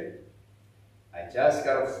Worship. I just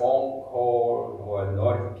got a phone call or a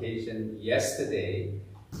notification yesterday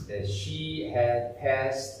that she had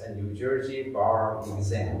passed a New Jersey bar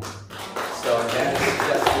exam. So that is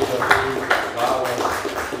just give a big round of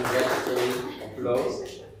congratulatory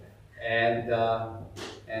applause.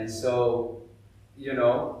 And so, you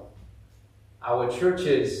know, our church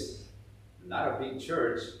is not a big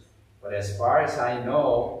church, but as far as I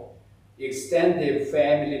know, extended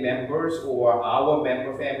family members or our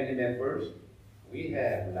family members, we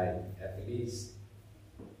have at least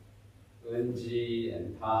Unji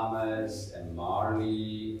and Thomas and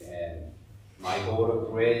Marley and my daughter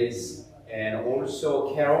Grace, and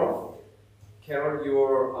also Carol. Carol,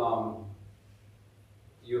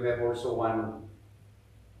 you have also one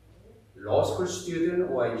law school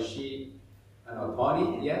student, or is she an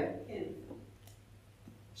attorney? Yeah?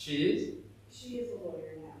 She is? She is a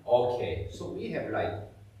lawyer now. Okay, so we have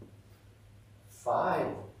 5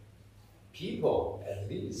 people at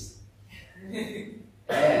least.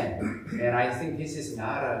 And I think this is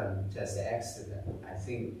not just an accident. I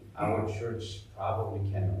think our church probably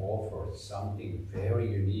can offer something very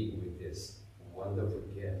unique with this wonderful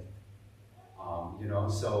gift. You know,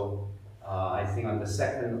 so I think on the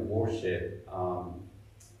second worship,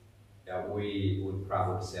 that we would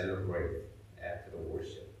probably celebrate after the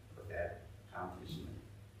worship for that accomplishment.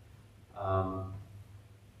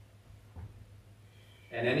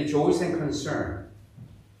 And any joys and concern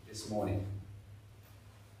this morning?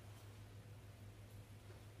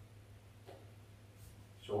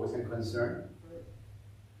 Joys and concern?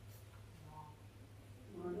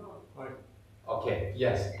 Okay,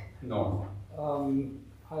 yes, no.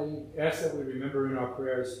 I ask that we remember in our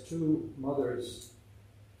prayers 2 mothers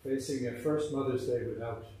facing their first Mother's Day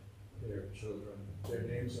without their children. Their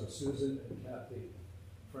names are Susan and Kathy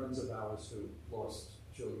friends of ours who lost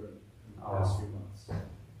children in the past few months.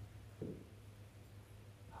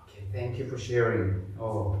 Okay, thank you for sharing.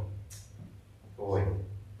 Oh, boy.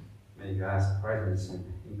 May God's presence and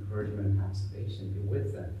encouragement and consolation be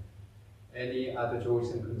with them. Any other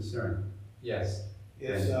joys and concern? Yes.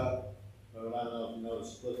 Yes, well, I don't know if you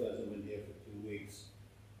noticed, Cliff hasn't been here for 2 weeks.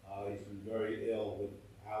 He's been very ill with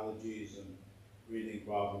allergies and breathing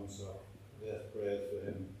problems, so we ask prayers for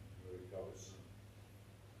him to recover soon.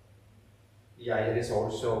 Yeah, it is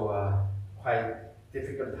also quite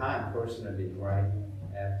difficult time personally, right?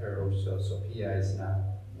 After also Sophia is now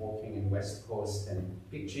working in West Coast, and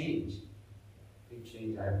big change. Big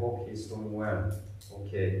change. I hope he's doing well.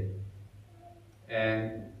 Okay.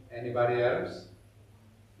 And anybody else?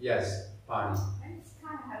 Yes, Bonnie. I just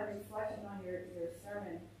kind of had a reflection on your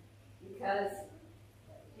sermon, because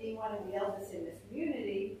being one of the eldest in this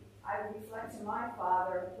community, I reflect to my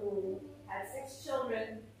father, who had 6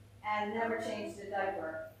 children and never changed a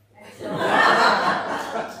diaper until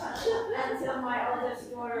my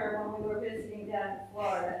oldest daughter, when we were visiting down in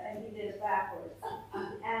Florida, and he did it backwards.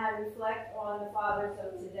 And I reflect on the fathers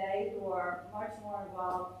of today who are much more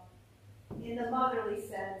involved in the motherly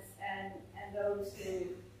sense, and those who,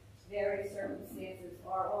 various circumstances,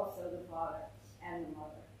 are also the father and the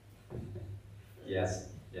mother. Yes,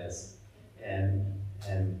 yes. And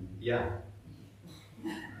yeah.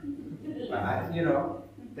 But you know,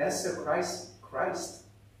 that's the Christ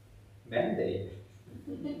mandate.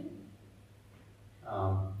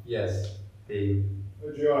 Yes, Dave.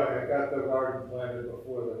 Oh, Joy, I got the garden planted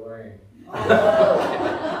before the rain.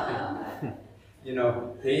 You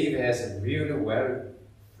know, Dave has a really well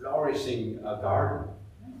flourishing garden,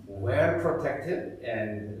 well protected,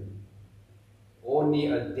 and only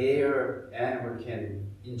a dare animal can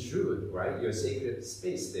intrude, right? Your sacred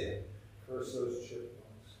space there. Curse those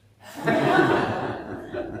chipmunks.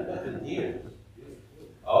 Deer.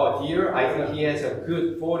 Oh, deer, I think he has a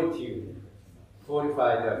good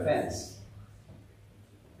fortified fence.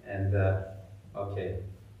 And, okay,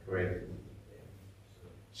 great.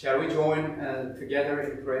 Shall we join together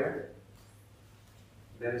in prayer?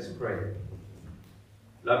 Let us pray.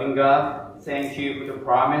 Loving God, thank you for the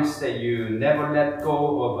promise that you never let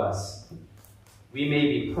go of us. We may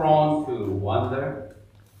be prone to wander,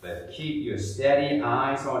 but keep your steady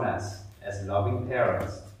eyes on us as loving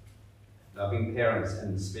parents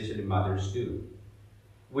and especially mothers do,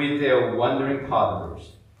 with their wandering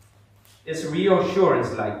toddlers. It's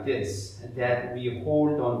reassurance like this that we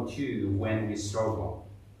hold on to when we struggle.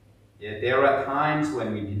 Yet there are times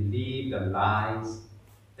when we believe the lies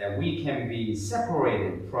that we can be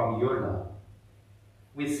separated from your love.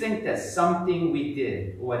 We think that something we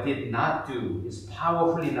did or did not do is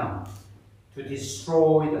powerful enough to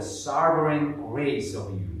destroy the sovereign grace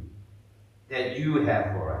of you that you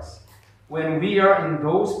have for us. When we are in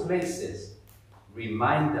those places,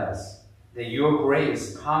 remind us that your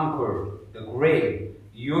grace conquered the grave.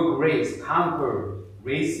 Your grace conquered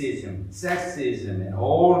racism, sexism, and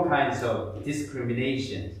all kinds of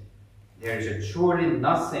discrimination. There is truly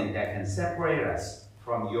nothing that can separate us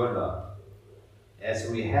from your love. As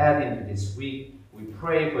we head into this week, we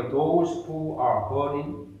pray for those who are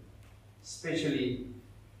hurting, especially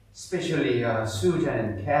Susan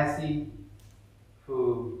and Kathy,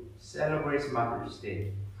 who celebrates Mother's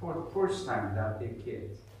Day for the first time without their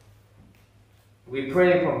kids. We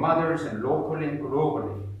pray for mothers and locally and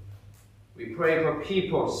globally. We pray for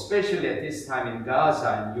people, especially at this time in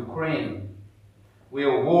Gaza and Ukraine,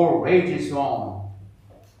 where war rages on.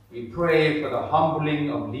 We pray for the humbling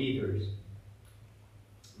of leaders.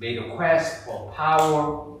 May the quest for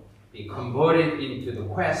power be converted into the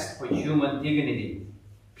quest for human dignity,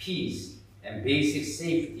 peace, and basic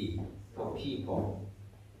safety for people.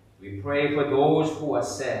 We pray for those who are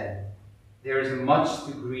sad. There is much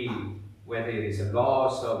to grieve, whether it is a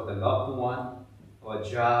loss of the loved one, or a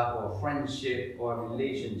job, or friendship, or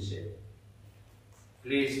relationship.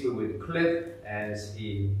 Please be with Cliff as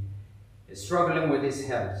he is struggling with his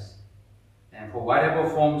health. And for whatever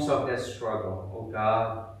forms of that struggle, oh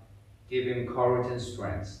God, give him courage and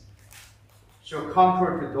strength. Show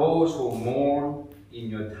comfort to those who mourn in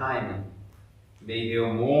your timing. May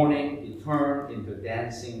their mourning be turned into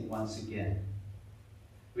dancing once again.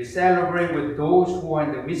 We celebrate with those who are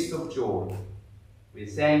in the midst of joy. We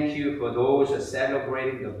thank you for those who are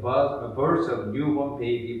celebrating the birth of a newborn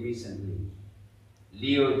baby recently.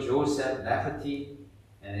 Leo Joseph Lafferty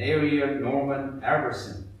and Ariel Norman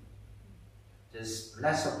Alberson. Just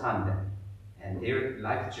bless upon them and their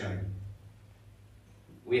life journey.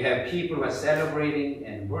 We have people who are celebrating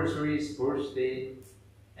anniversaries, birthday,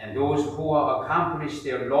 and those who have accomplished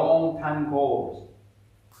their long-time goals.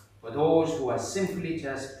 For those who are simply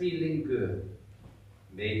just feeling good,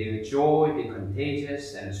 may their joy be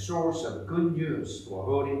contagious and a source of good news to a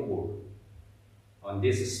hurting world. On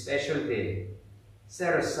this special day,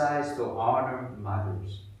 set aside to honor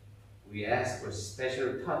mothers, we ask for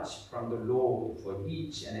special touch from the Lord for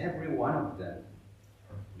each and every one of them.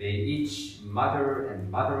 May each mother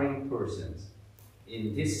and mothering persons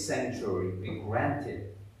in this sanctuary be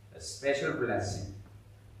granted a special blessing,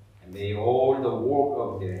 and may all the work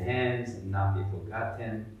of their hands not be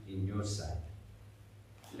forgotten in your sight.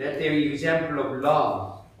 Let their example of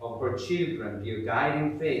love of her children be a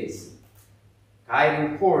guiding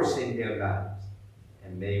force in their lives.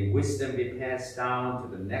 And may wisdom be passed down to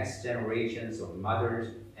the next generations of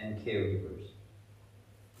mothers and caregivers.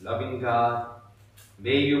 Loving God,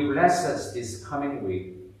 may you bless us this coming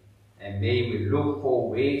week, and may we look for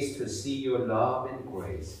ways to see your love and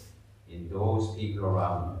grace in those people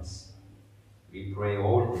around us. We pray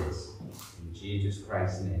all this in Jesus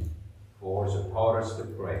Christ's name, who also taught us to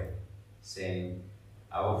pray, saying,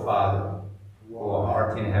 Our Father, who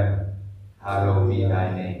art in heaven, hallowed be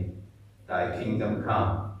thy name. Thy kingdom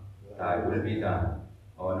come, thy will be done,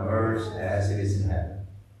 on earth as it is in heaven.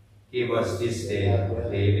 Give us this day our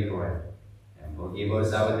daily bread, and forgive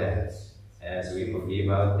us our debts, as we forgive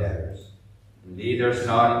our debtors. And lead us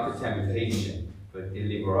not into temptation, but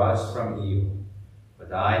deliver us from evil. For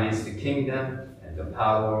thine is the kingdom, and the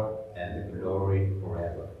power, and the glory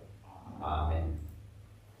forever. Amen.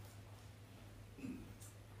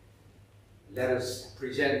 Let us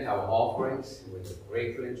present our offerings with a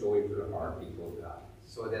grateful and joyful heart before God,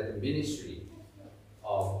 so that the ministry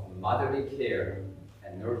of motherly care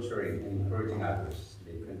and nurturing and encouraging others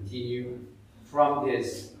may continue from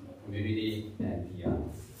this community and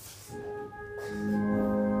beyond.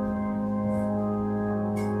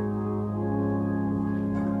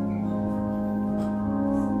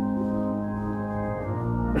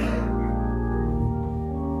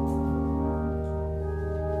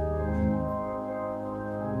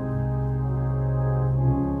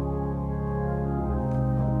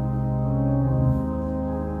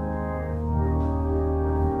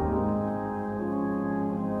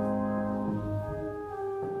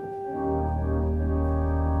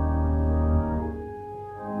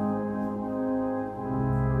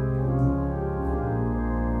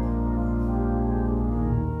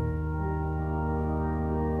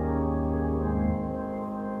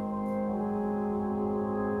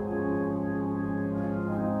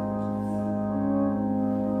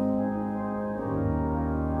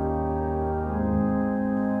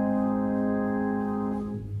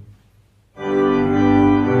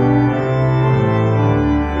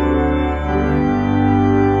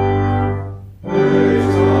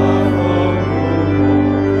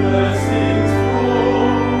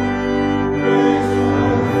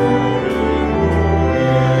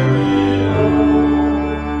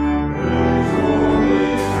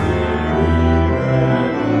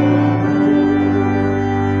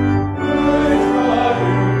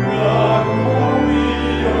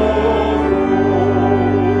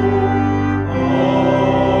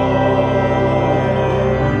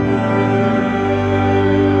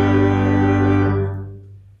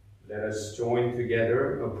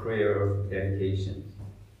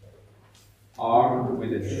 Armed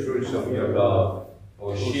with the truths of your love,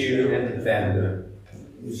 O shield and defender,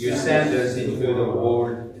 you send us into the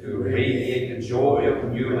world to radiate the joy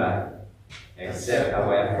of new life. Accept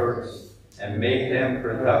our efforts and make them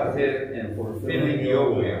productive in fulfilling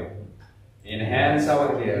your will. Enhance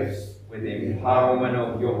our gifts with the empowerment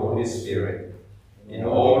of your Holy Spirit. In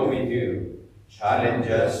all we do, challenge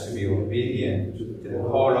us to be obedient to the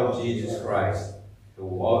call of Jesus Christ, to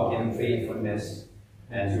walk in faithfulness,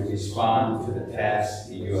 and to respond to the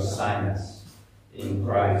tasks you assign us. In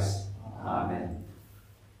Christ. Amen.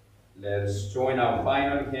 Let us join our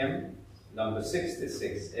final hymn, number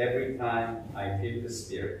 66, Every Time I Feel the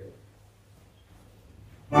Spirit.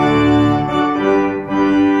 Every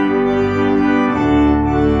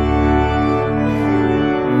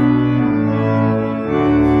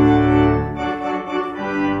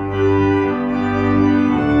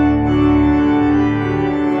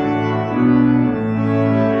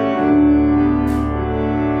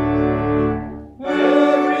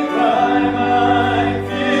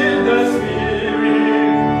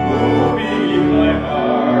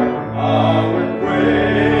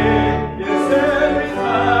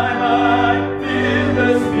time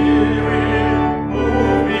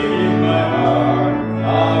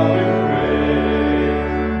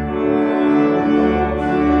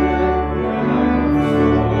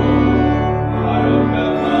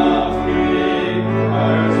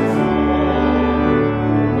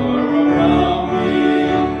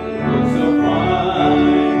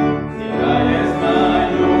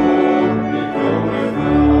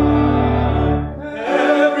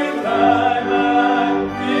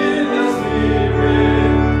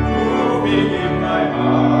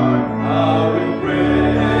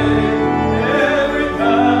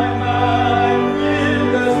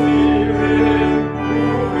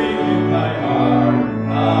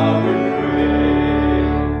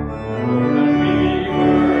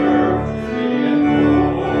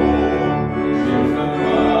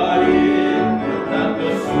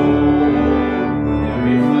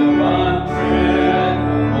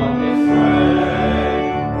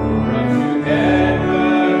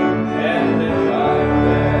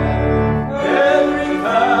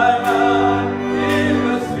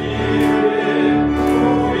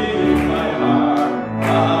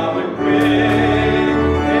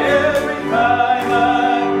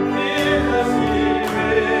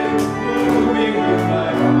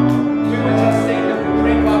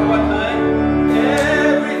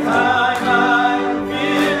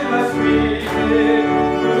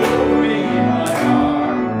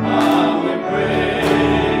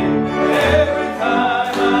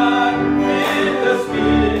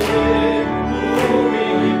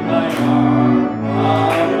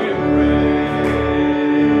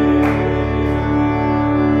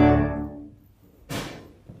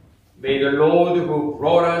who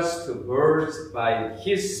brought us to birth by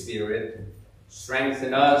his Spirit,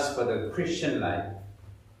 strengthen us for the Christian life.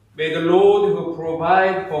 May the Lord who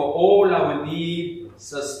provide for all our need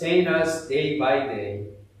sustain us day by day.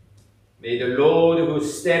 May the Lord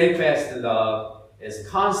whose steadfast love is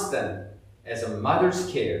constant as a mother's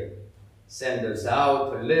care send us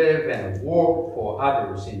out to live and work for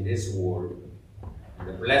others in this world. And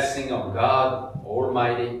the blessing of God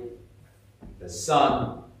Almighty, the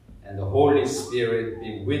Son, and the Holy Spirit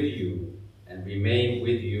be with you and remain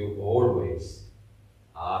with you always.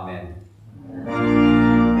 Amen.